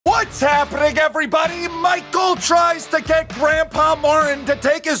What's happening, everybody? Michael tries to get Grandpa Martin to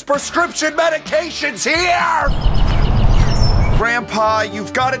take his prescription medications here! Grandpa,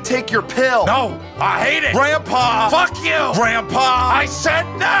 you've got to take your pill. No, I hate it. Grandpa! Fuck you! Grandpa! I said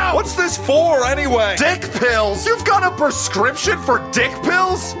no! What's this for, anyway? Dick pills? You've got a prescription for dick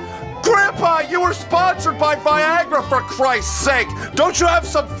pills? Grandpa, you were sponsored by Viagra, for Christ's sake. Don't you have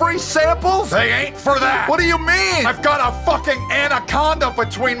some free samples? They ain't for that. What do you mean? I've got a fucking anaconda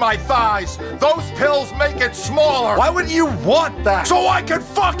between my thighs. Those pills make it smaller. Why would you want that? So I can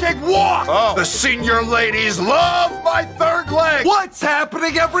fucking walk. Oh. The senior ladies love my third leg. What's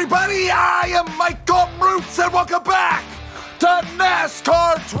happening, everybody? I am Michael Mrucz, and welcome back to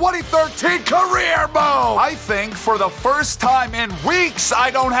NASCAR 2013 Career Mode! I think for the first time in weeks, I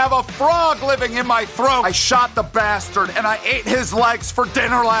don't have a frog living in my throat. I shot the bastard and I ate his legs for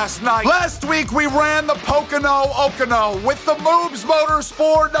dinner last night. Last week, we ran the Pocono-Okino with the Mroots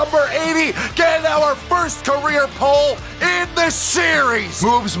Motorsport number 80, getting our first career pole in this series.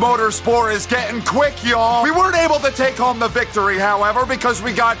 Mroots Motorsport is getting quick, y'all. We weren't able to take home the victory, however, because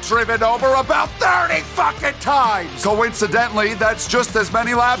we got driven over about 30 fucking times. Coincidentally, that's just as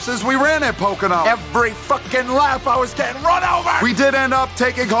many laps as we ran at Pocono. Every fucking lap I was getting run over. We did end up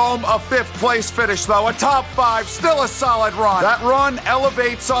taking home a 5th place finish, though. A top 5, still a solid run. That run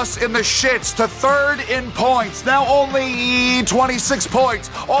elevates us in the shits to 3rd in points. Now only 26 points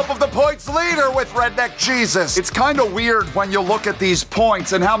off of the points leader with Redneck Jesus. It's kind of weird when you look at these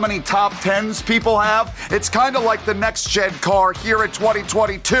points and how many top 10s people have. It's kind of like the next gen car here in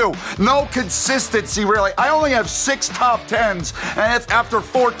 2022. No consistency, really. I only have 6 top 10s, and it's after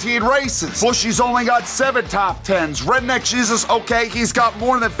 14 races. Bushy's only got 7 top 10s. Redneck Jesus, okay, he's got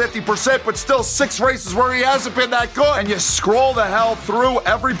more than 50%, but still 6 races where he hasn't been that good. And you scroll the hell through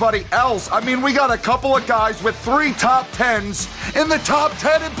everybody else. I mean, we got a couple of guys with 3 top 10s in the top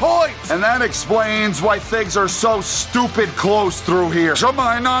 10 in points. And that explains why things are so stupid close through here.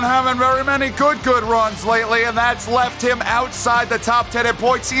 Somebody not having very many good runs lately, and that's left him outside the top 10 in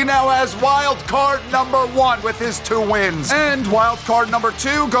points. He now has wild card number 1 with his 2 wins. And wild card number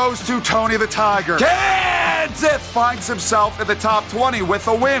 2 goes to Tony the Tiger. Kansas finds himself in the top 20 with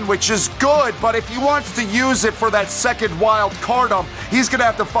a win, which is good, but if he wants to use it for that second wild cardum, he's gonna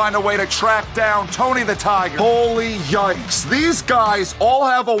have to find a way to track down Tony the Tiger. Holy yikes. These guys all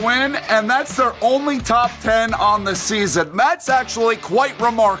have a win, and that's their only top 10 on the season. That's actually quite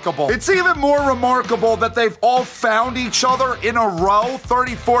remarkable. It's even more remarkable that they've all found each other in a row,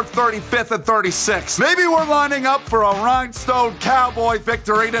 34th, 35th, and 36th. Maybe we're lining up for a Rhinestone Cowboy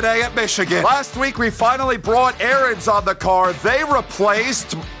victory today at Michigan. Last week, we finally brought errands on the car. They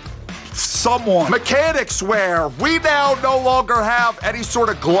replaced someone. Mechanics wear. We now no longer have any sort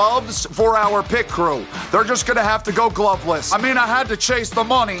of gloves for our pit crew. They're just gonna have to go gloveless. I mean, I had to chase the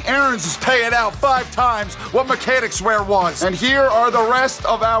money. Aaron's is paying out 5 times what mechanics wear was. And here are the rest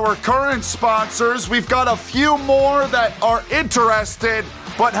of our current sponsors. We've got a few more that are interested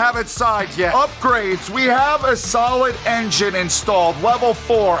but haven't signed yet. Upgrades. We have a solid engine installed, level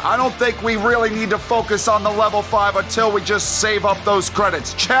 4. I don't think we really need to focus on the level 5 until we just save up those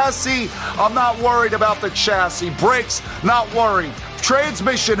credits. Chassis, I'm not worried about the chassis. Brakes, not worried.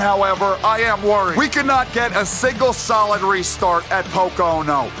 Transmission, however, I am worried. We cannot get a single solid restart at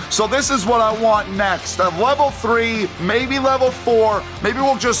Pocono. So this is what I want next. A level 3, maybe level 4. Maybe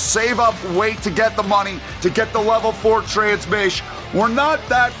we'll just save up, wait to get the money to get the level 4 transmission. We're not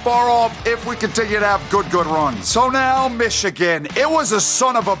that far off if we continue to have good runs. So now, Michigan. It was a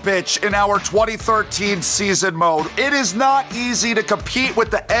son of a bitch in our 2013 season mode. It is not easy to compete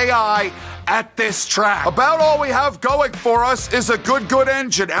with the AI at this track. About all we have going for us is a good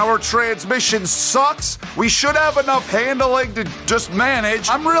engine. Our transmission sucks. We should have enough handling to just manage.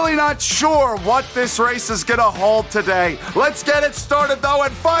 I'm really not sure what this race is gonna hold today. Let's get it started though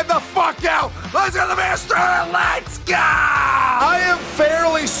and find the fuck out. Let's get the master. Let's go. I am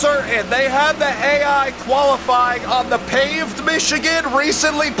fairly certain they had the AI qualifying on the paved Michigan,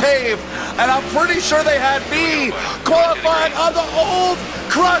 recently paved, and I'm pretty sure they had me qualifying on the old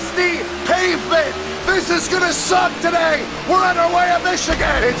crusty pavement. This is gonna suck today. We're on our way to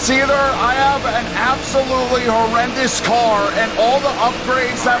Michigan. It's either I have an absolutely horrendous car and all the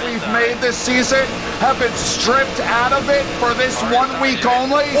upgrades that we've made this season have been stripped out of it for this 1 week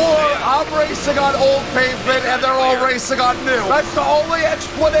only, or I'm racing on old pavement and they're all racing on new. That's the only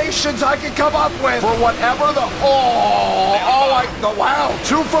explanations I can come up with for whatever the wow,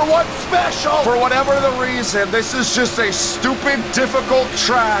 2 for 1 special. For whatever the reason, this is just a stupid, difficult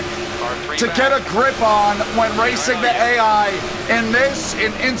track to get a grip on when racing the AI in this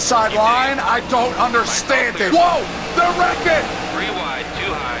inside line. I don't understand it. Whoa, they're wrecking. 3 wide,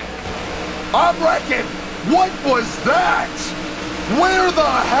 2 high. I'm wrecking. What was that? Where the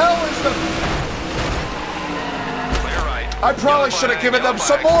hell is the... I probably should have given them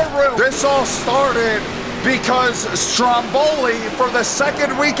some more room. This all started because Stromboli, for the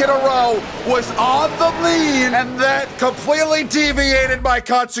second week in a row, was on the lead, and that completely deviated my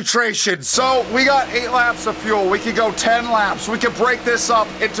concentration. So we got 8 laps of fuel. We can go 10 laps. We can break this up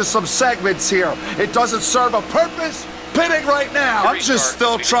into some segments here. It doesn't serve a purpose. Pitting right now. I'm just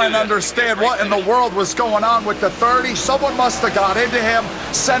still trying to understand what in the world was going on with the 30. Someone must have got into him,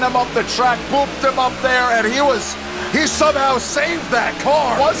 sent him up the track, booped him up there, and he somehow saved that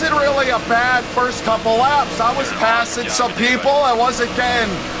car. Wasn't really a bad first couple laps. I was passing some people. I wasn't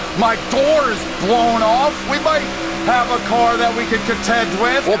getting my doors blown off. We might have a car that we can contend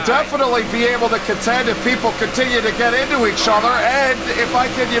with. We'll definitely be able to contend if people continue to get into each other, and if I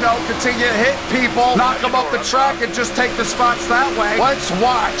can, you know, continue to hit people, knock them up the track, and just take the spots that way. Let's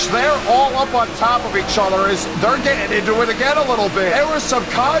watch. They're all up on top of each other as they're getting into it again a little bit. There was some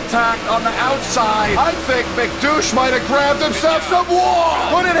contact on the outside. I think McDouche might have grabbed himself some wall.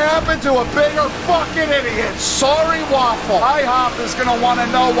 What had happened to a bigger fucking idiot? Sorry, Waffle. IHOP is going to want to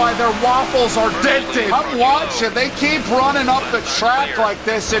know why their waffles are dented. I'm watching. They keep running up the track like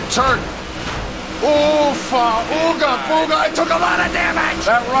this in turn. Oofa, ooga, booga. I took a lot of damage.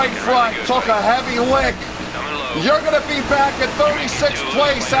 That right front took a heavy lick. You're going to be back at 36th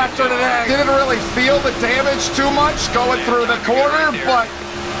place after today. Didn't really feel the damage too much going through the corner, but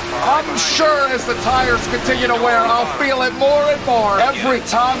I'm sure as the tires continue to wear, I'll feel it more and more. Every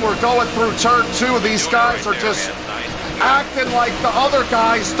time we're going through turn 2, these guys are just acting like the other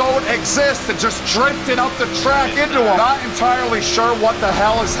guys don't exist and just drifting up the track into them. Not entirely sure what the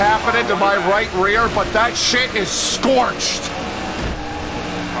hell is happening to my right rear, but that shit is scorched.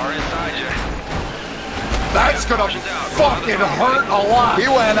 Car inside you. That's gonna fucking hurt a lot. He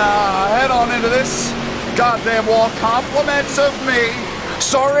went head on into this goddamn wall. Compliments of me.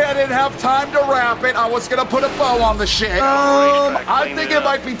 Sorry I didn't have time to wrap it. I was gonna put a bow on the shit. I think it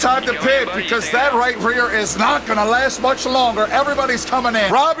might be time to pit because that right rear is not gonna last much longer. Everybody's coming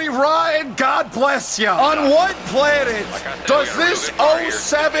in. Robbie Ryan, God bless you. On what planet does this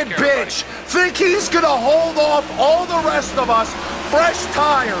 07 bitch think he's gonna hold off all the rest of us? Fresh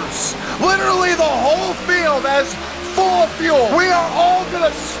tires. Literally the whole field has full of fuel. We are all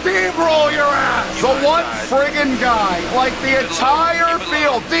gonna steamroll your ass. The one friggin' guy, like the entire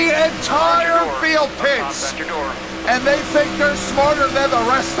field pits. And they think they're smarter than the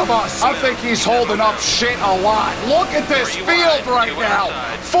rest of us. I think he's holding up shit a lot. Look at this field right now.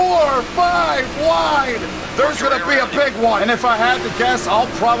 4, 5 wide. There's gonna be a big one. And if I had to guess, I'll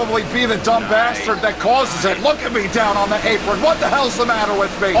probably be the dumb bastard that causes it. Look at me down on the apron. What the hell's the matter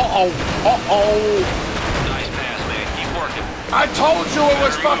with me? Uh-oh. I told you it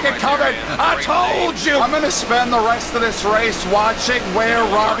was fucking coming. I told you. I'm going to spend the rest of this race watching where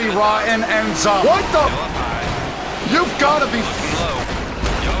Robbie Rotten ends up. What the? You've got to be...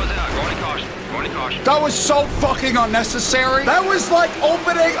 That was so fucking unnecessary. That was like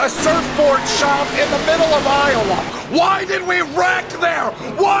opening a surfboard shop in the middle of Iowa. Why did we wreck there?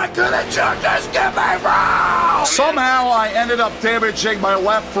 Why couldn't you just get me wrong? Somehow I ended up damaging my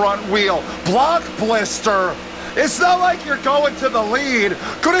left front wheel. Block blister. It's not like you're going to the lead.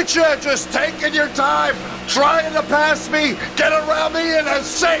 Couldn't you have just taken your time, trying to pass me, get around me in a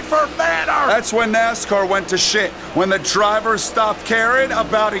safer manner? That's when NASCAR went to shit, when the drivers stopped caring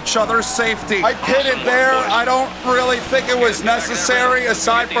about each other's safety. I pitted there. I don't really think it was necessary,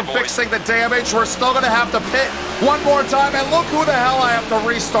 aside from fixing the damage. We're still gonna have to pit one more time, and look who the hell I have to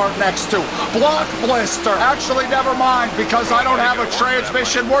restart next to. Block blister. Actually, never mind, because I don't have a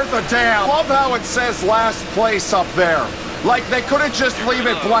transmission worth a damn. Love how it says last place up there. Like, they couldn't just leave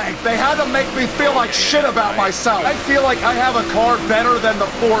it blank. They had to make me feel like shit about myself. I feel like I have a car better than the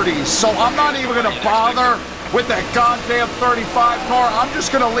 40s, so I'm not even gonna bother with that goddamn 35 car. I'm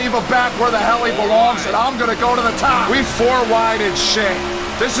just gonna leave him back where the hell he belongs, and I'm gonna go to the top. We 4 wide and shit.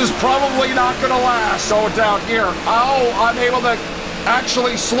 This is probably not gonna last. So down here, I'm able to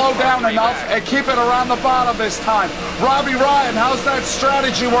actually slow down enough and keep it around the bottom this time. Robbie Ryan, how's that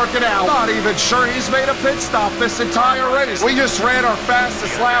strategy working out? Not even sure he's made a pit stop this entire race. We just ran our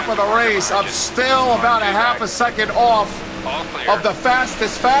fastest lap of the race. I'm still about a half a second off of the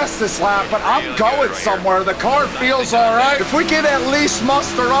fastest lap, but I'm going somewhere. The car feels all right. If we can at least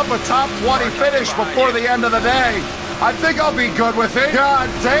muster up a top 20 finish before the end of the day, I think I'll be good with it. God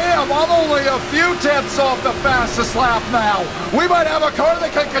damn, I'm only a few tenths off the fastest lap now. We might have a car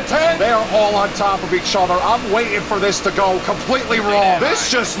that can contend. They are all on top of each other. I'm waiting for this to go completely wrong. This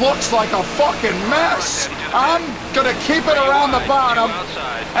just looks like a fucking mess. I'm Gonna keep it around the bottom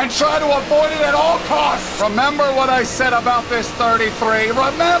and try to avoid it at all costs. Remember what I said about this 33.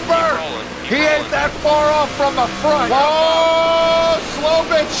 Remember, he ain't that far off from the front. Whoa, slow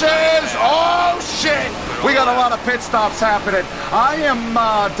bitches. Oh, shit. We got a lot of pit stops happening. I am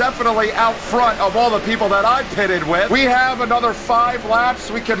definitely out front of all the people that I pitted with. We have another 5 laps.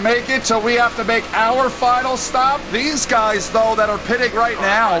 We can make it till we have to make our final stop. These guys, though, that are pitting right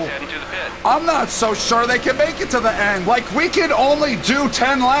now, I'm not so sure they can make it to the end. Like, we can only do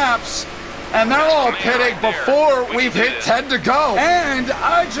 10 laps. And they're all pitting before we've hit 10 to go. And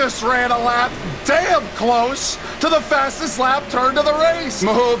I just ran a lap damn close to the fastest lap turn to the race.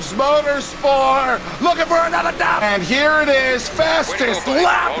 Mrucz Motorsport, looking for another dap. And here it is, fastest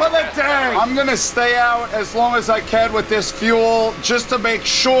lap of the day. I'm gonna stay out as long as I can with this fuel just to make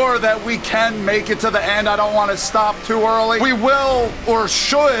sure that we can make it to the end. I don't want to stop too early. We will or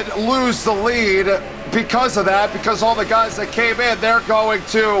should lose the lead because of that, because all the guys that came in, they're going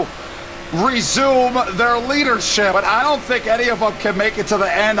to resume their leadership, but I don't think any of them can make it to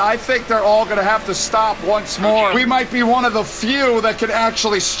the end. I think they're all gonna have to stop once more. We might be one of the few that can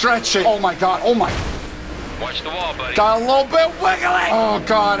actually stretch it. Oh my God, oh my. Watch the wall, buddy. Got a little bit wiggly. Oh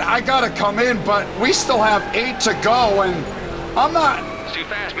God, I gotta come in, but we still have 8 to go, and I'm not. It's too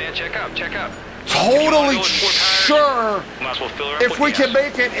fast, man. Check up, check up. Totally sure if we can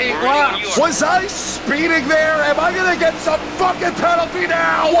make it 8 laps. Was I speeding there? Am I gonna get some fucking penalty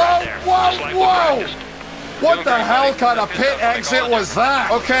now? Whoa, whoa, whoa! What the hell kind of pit exit was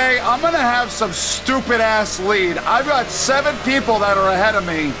that? Okay, I'm gonna have some stupid ass lead. I've got 7 people that are ahead of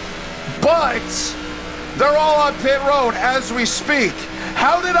me, but they're all on pit road as we speak.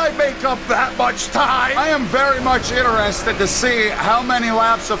 How did I make up that much time? I am very much interested to see how many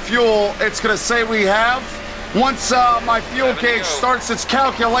laps of fuel it's gonna say we have. Once my fuel gauge starts its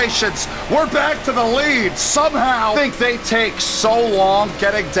calculations, we're back to the lead somehow. I think they take so long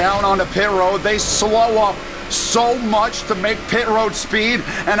getting down on the pit road. They slow up so much to make pit road speed,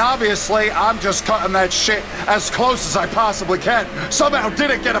 and obviously I'm just cutting that shit as close as I possibly can. Somehow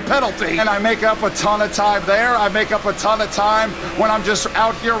didn't get a penalty, and I make up a ton of time there. I make up a ton of time when I'm just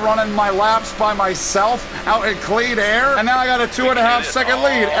out here running my laps by myself out in clean air, and now I got a 2.5 second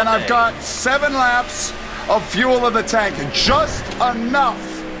lead, and I've got 7 laps of fuel in the tank, just enough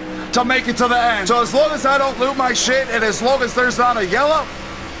to make it to the end. So as long as I don't loot my shit, and as long as there's not a yellow,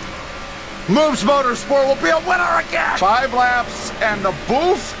 Mrucz Motorsport will be a winner again. 5 laps, and the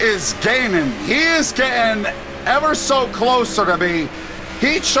booth is gaining. He is getting ever so closer to me.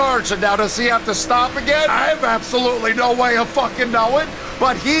 He charged it. Now, does he have to stop again? I have absolutely no way of fucking knowing,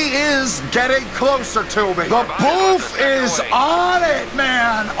 but he is getting closer to me. The booth is on it,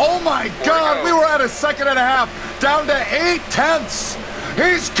 man. Oh my God, we were at a 1.5 seconds, down to 8/10.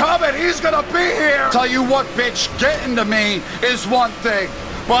 He's coming, he's gonna be here. Tell you what, bitch, getting to me is one thing.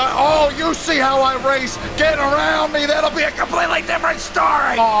 But, oh, you see how I race, getting around me, that'll be a completely different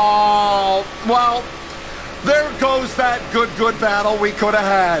story. Oh, well, there goes that good battle we could have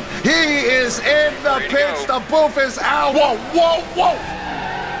had. He is in the pits, the booth is out. Whoa, whoa, whoa.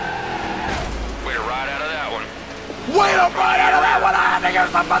 Way to ride out of that one. Way to ride out of that one. I have to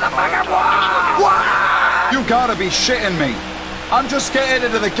use the motherfucking wall. You gotta be shitting me. I'm just getting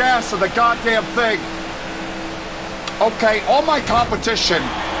into the gas of the goddamn thing. Okay, all my competition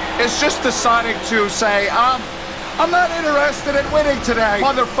is just deciding to say, I'm not interested in winning today.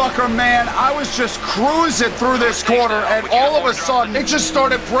 Motherfucker, man, I was just cruising through this corner, and all of a sudden, it just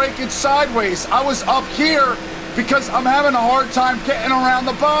started breaking sideways. I was up here because I'm having a hard time getting around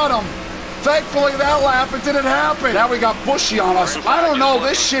the bottom. Thankfully, that lap, it didn't happen. Now we got Bushy on us. I don't know,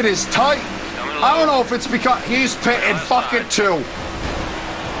 this shit is tight. I don't know if it's because he's pitting fucking too. You're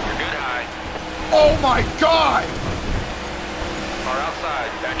good high. Oh my God. Car outside,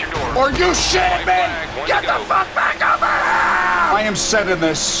 at your door. Are you shitting me? Get the fuck back over here! I am setting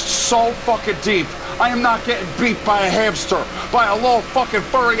this so fucking deep. I am not getting beat by a hamster, by a little fucking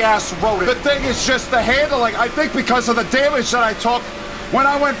furry ass rodent. The thing is just the handling. I think because of the damage that I took when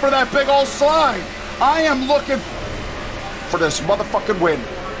I went for that big old slide. I am looking for this motherfucking win.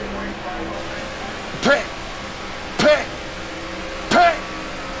 Pit! Pit! Pit!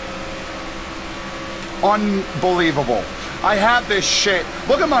 Unbelievable. I had this shit.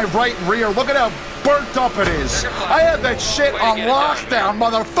 Look at my right rear. Look at how burnt up it is. I had that shit on lockdown,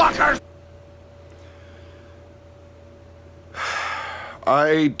 motherfuckers.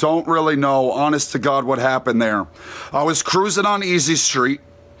 I don't really know, honest to God, what happened there. I was cruising on Easy Street.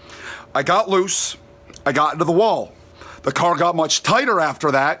 I got loose. I got into the wall. The car got much tighter after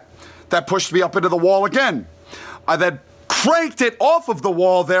that. That pushed me up into the wall again. I then cranked it off of the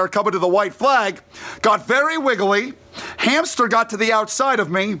wall there, coming to the white flag, got very wiggly, hamster got to the outside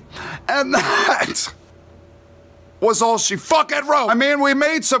of me, and that was all she fucking wrote. I mean, we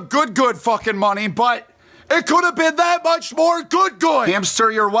made some good fucking money, but it could have been that much more good.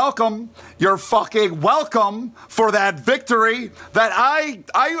 Hamster, you're welcome. You're fucking welcome for that victory that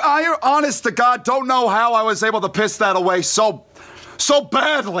I honest to God, don't know how I was able to piss that away so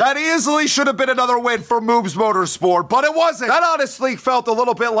badly. That easily should have been another win for Mroots Motorsport, but it wasn't. That honestly felt a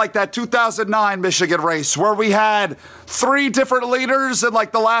little bit like that 2009 Michigan race where we had 3 different leaders in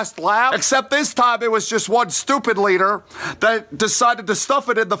like the last lap, except this time it was just one stupid leader that decided to stuff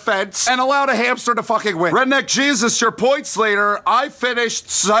it in the fence and allowed a hamster to fucking win. Redneck Jesus, your points leader, I finished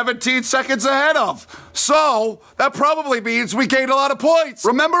 17 seconds ahead of. So, that probably means we gained a lot of points.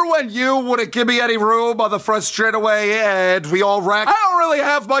 Remember when you wouldn't give me any room on the front straightaway and we all wrecked? I don't really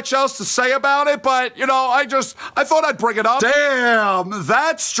have much else to say about it, but, you know, I thought I'd bring it up. Damn,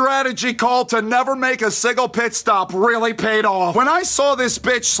 that strategy call to never make a single pit stop really paid off. When I saw this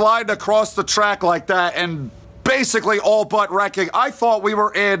bitch slide across the track like that and basically all but wrecking, I thought we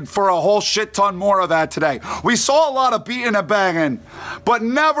were in for a whole shit ton more of that today. We saw a lot of beating and banging, but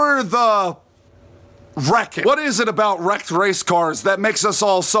never the wrecking. What is it about wrecked race cars that makes us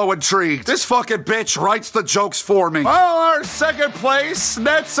all so intrigued? This fucking bitch writes the jokes for me. Well, our second place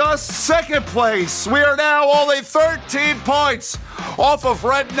nets us second place. We are now only 13 points off of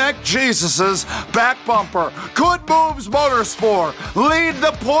Redneck Jesus's back bumper. Good Mroots Motorsport lead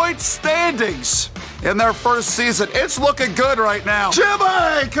the point standings in their first season. It's looking good right now.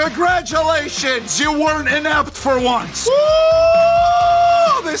 Jimmy, congratulations! You weren't inept for once. Woo!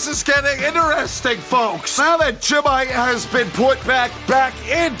 This is getting interesting, folks. Now that Jimmy has been put back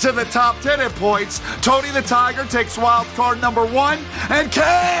into the top 10 in points, Tony the Tiger takes wild card number 1, and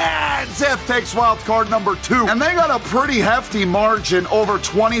Kansas takes wild card number 2. And they got a pretty hefty margin over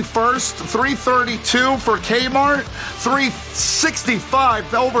 21st, 332 for Kmart,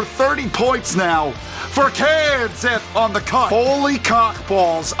 365, over 30 points now for Kansas on the cut. Holy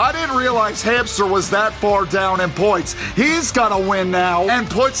cockballs. I didn't realize Hamster was that far down in points. He's got to win now and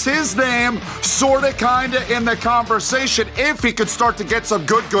puts his name sorta kinda in the conversation if he could start to get some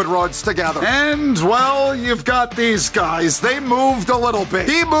good runs together. And, well, you've got these guys. They moved a little bit.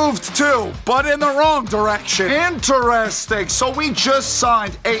 He moved too, but in the wrong direction. Interesting. So we just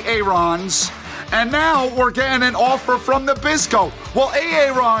signed Aaron's. And now we're getting an offer from Nabisco. Well,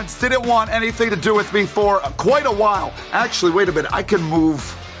 Aaron's didn't want anything to do with me for quite a while. Actually, wait a minute. I can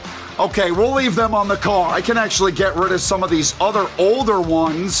move. Okay, we'll leave them on the car. I can actually get rid of some of these other older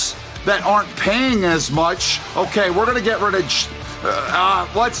ones that aren't paying as much. Okay, we're going to get rid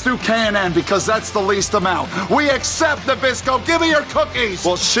of... let's do K&N because that's the least amount. We accept Nabisco. Give me your cookies.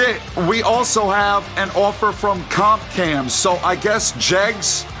 Well, shit. We also have an offer from CompCam. So I guess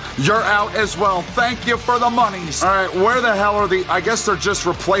Jegs... you're out as well. Thank you for the monies. All right, where the hell are the... I guess they're just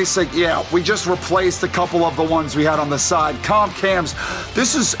replacing... Yeah, we just replaced a couple of the ones we had on the side. Comcams.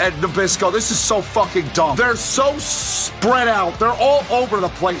 This is at Nabisco. This is so fucking dumb. They're so spread out. They're all over the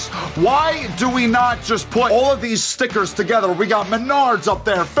place. Why do we not just put all of these stickers together? We got Menards up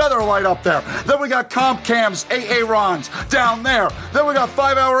there, Featherlight up there. Then we got Comcams, Aaron's down there. Then we got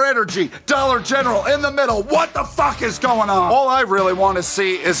 5 Hour Energy, Dollar General in the middle. What the fuck is going on? All I really want to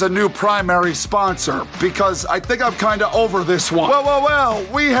see is a new primary sponsor because I think I'm kind of over this one. Well,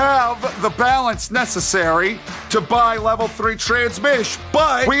 we have the balance necessary to buy level 3 transmission,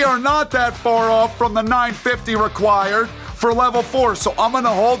 but we are not that far off from the 950 required for level 4, so I'm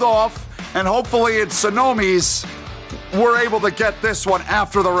gonna hold off and hopefully in Sonomi's we're able to get this one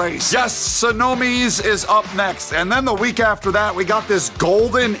after the race. Yes, Sonomi's is up next. And then the week after that, we got this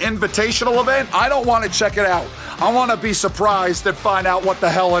golden invitational event. I don't want to check it out. I want to be surprised and find out what the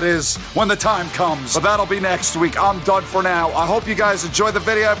hell it is when the time comes. But that'll be next week. I'm done for now. I hope you guys enjoyed the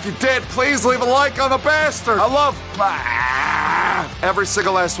video. If you did, please leave a like on the bastard. I love every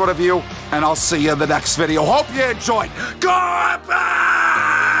single last one of you. And I'll see you in the next video. Hope you enjoyed. Goodbye!